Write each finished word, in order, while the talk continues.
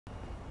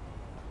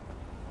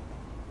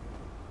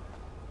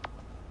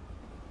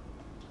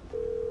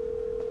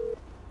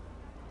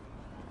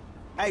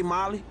Hey,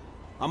 Molly,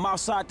 I'm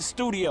outside the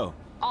studio.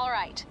 All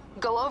right.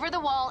 Go over the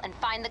wall and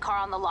find the car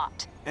on the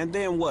lot. And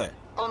then what?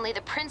 Only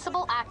the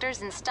principal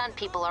actors and stunt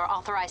people are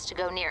authorized to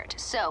go near it.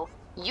 So,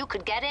 you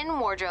could get in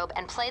wardrobe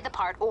and play the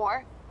part,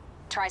 or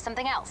try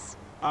something else.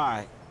 All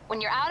right. When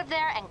you're out of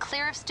there and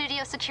clear of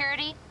studio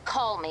security,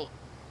 call me.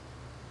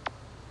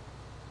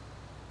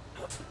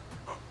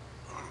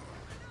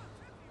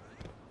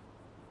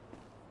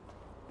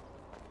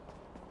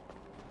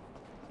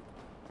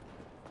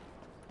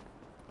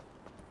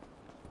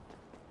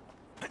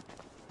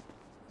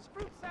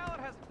 Fruit salad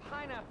has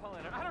pineapple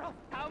in it. I don't know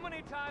how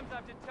many times I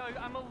have to tell you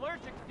I'm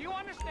allergic. Do you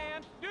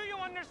understand? Do you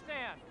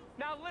understand?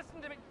 Now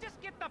listen to me.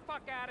 Just get the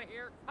fuck out of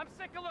here. I'm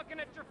sick of looking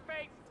at your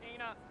face,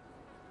 Tina.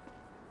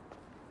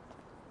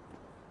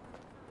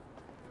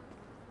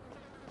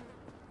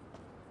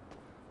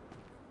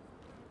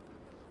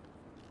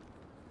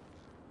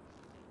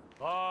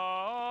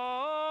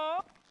 Oh.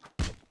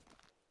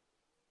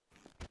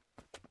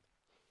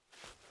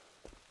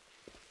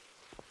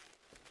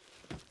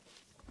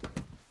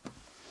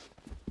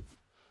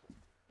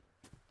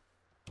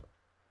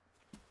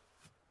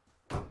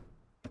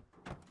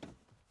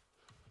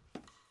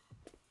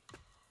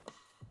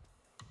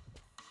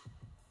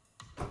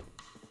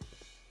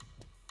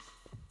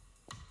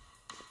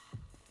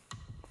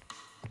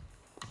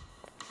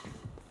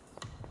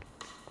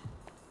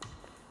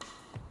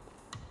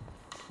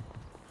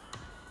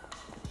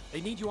 They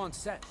need you on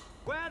set.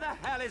 Where the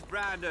hell is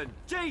Brandon?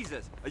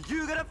 Jesus! Are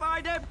you gonna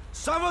find him?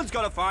 Someone's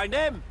gotta find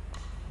him!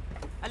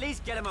 At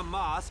least get him a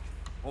mask.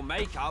 Or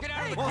makeup. Or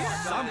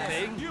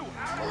something. You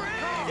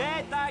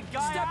Get that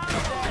guy out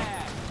of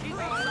there! He's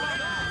outside.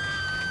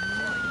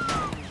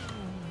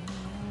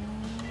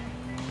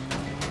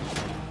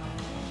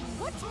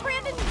 What's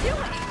Brandon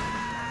doing?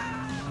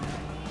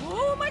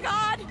 Oh my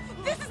god!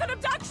 This is an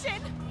abduction!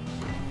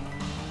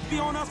 Be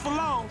on us for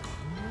long.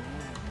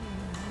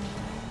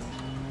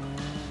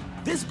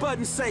 This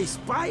button say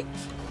Spike?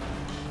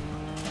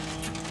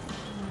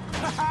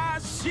 Haha,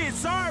 shit,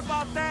 sorry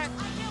about that.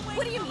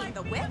 What do you mean,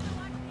 the whip?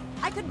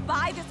 I could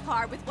buy this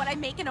car with what I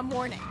make in a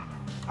morning.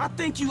 I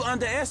think you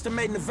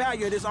underestimating the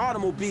value of this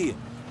automobile.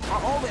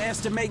 Or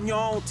overestimating your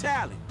own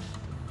talent.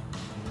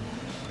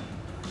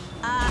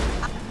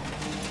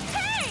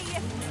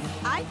 Hey!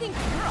 I think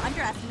you're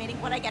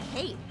underestimating what I get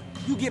paid.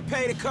 You get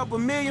paid a couple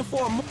million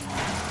for a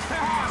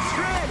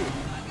shredded.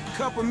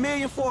 Couple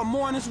million for a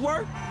morning's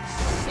work?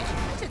 Shit, I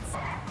should...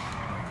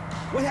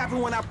 What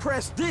happened when I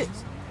pressed this?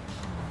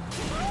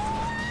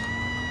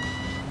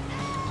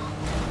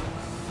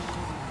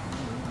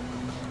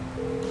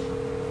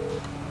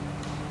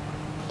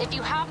 If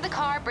you have the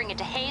car, bring it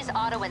to Hayes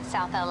Auto in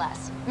South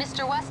LS.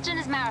 Mr. Westin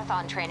is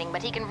marathon training,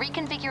 but he can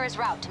reconfigure his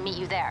route to meet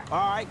you there.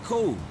 All right,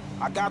 cool.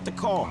 I got the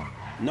car.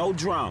 No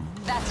drama.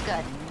 That's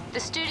good. The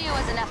studio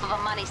is enough of a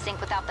money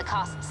sink without the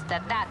costs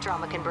that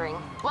drama can bring.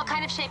 What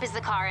kind of shape is the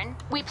car in?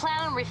 We plan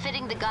on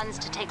refitting the guns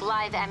to take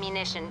live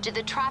ammunition. Do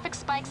the traffic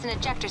spikes and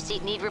ejector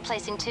seat need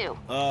replacing too?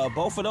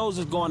 Both of those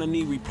is going to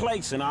need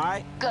replacing, all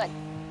right? Good.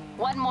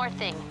 One more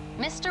thing.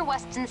 Mr.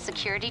 Weston's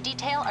security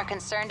detail are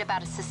concerned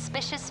about a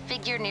suspicious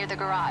figure near the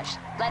garage.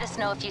 Let us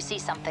know if you see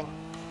something.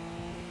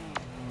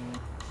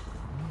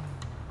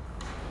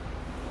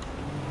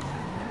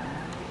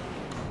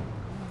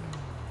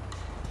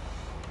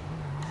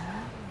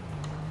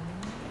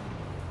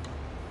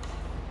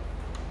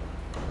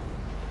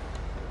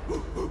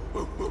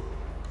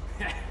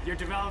 You're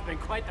developing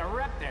quite the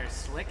rep there,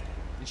 Slick.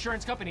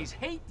 Insurance companies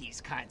hate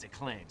these kinds of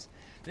claims.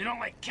 They don't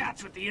like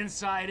cats with the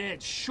inside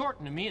edge,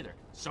 shorten them either.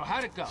 So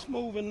how'd it go?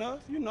 Smooth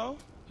enough, you know.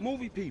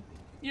 Movie people.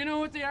 You know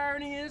what the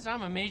irony is?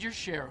 I'm a major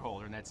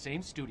shareholder in that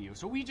same studio,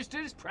 so what we just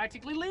did is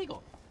practically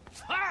legal.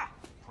 Ha!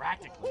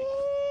 Practically.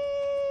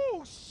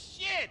 Ooh,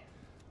 shit!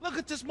 Look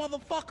at this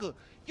motherfucker.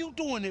 You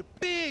doing it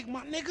big,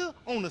 my nigga,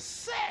 on the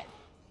set.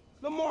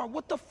 Lamar,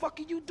 what the fuck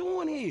are you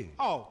doing here?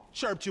 Oh,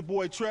 chirped your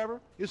boy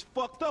Trevor. It's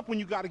fucked up when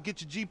you gotta get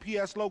your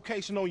GPS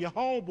location on your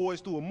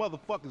homeboys through a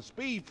motherfucking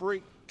speed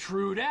freak.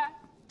 True that.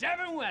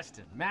 Devin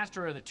Weston,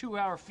 master of the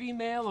 2-hour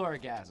female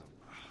orgasm.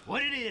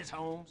 What it is,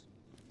 Holmes?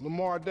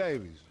 Lamar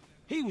Davies.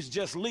 He was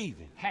just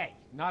leaving. Hey,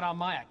 not on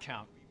my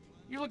account.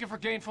 You looking for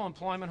gainful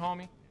employment,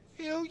 homie?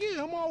 Hell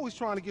yeah, I'm always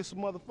trying to get some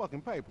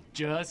motherfucking paper.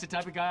 Just the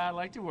type of guy I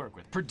like to work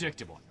with.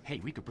 Predictable.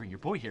 Hey, we could bring your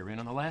boy here in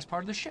on the last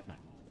part of the shipment.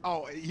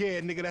 Oh,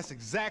 yeah, nigga, that's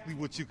exactly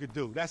what you could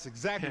do. That's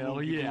exactly Hell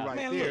what you yeah. do right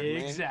Man, there. look,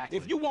 man. Exactly.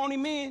 If you want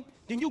him in,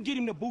 then you get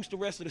him to boost the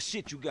rest of the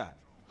shit you got.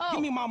 Give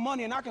me my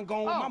money and I can go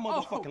on with my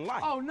motherfucking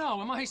life. Oh,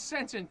 no, am I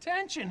sensing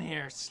tension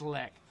here,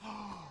 Slick?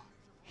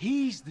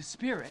 He's the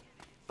spirit,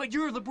 but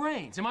you're the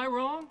brains. Am I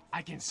wrong?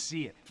 I can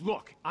see it.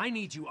 Look, I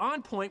need you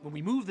on point when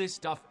we move this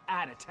stuff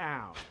out of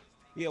town.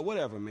 Yeah,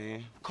 whatever,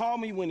 man. Call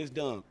me when it's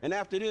done. And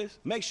after this,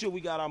 make sure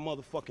we got our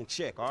motherfucking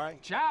check, all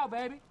right? Ciao,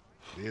 baby.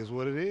 It is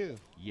what it is.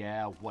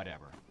 Yeah,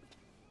 whatever.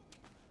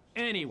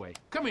 Anyway,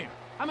 come here.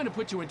 I'm gonna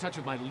put you in touch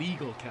with my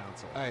legal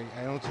counsel. Hey,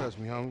 don't touch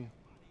me, homie.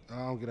 I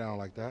don't get down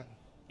like that.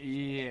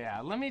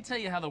 Yeah, let me tell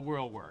you how the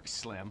world works,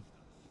 Slim.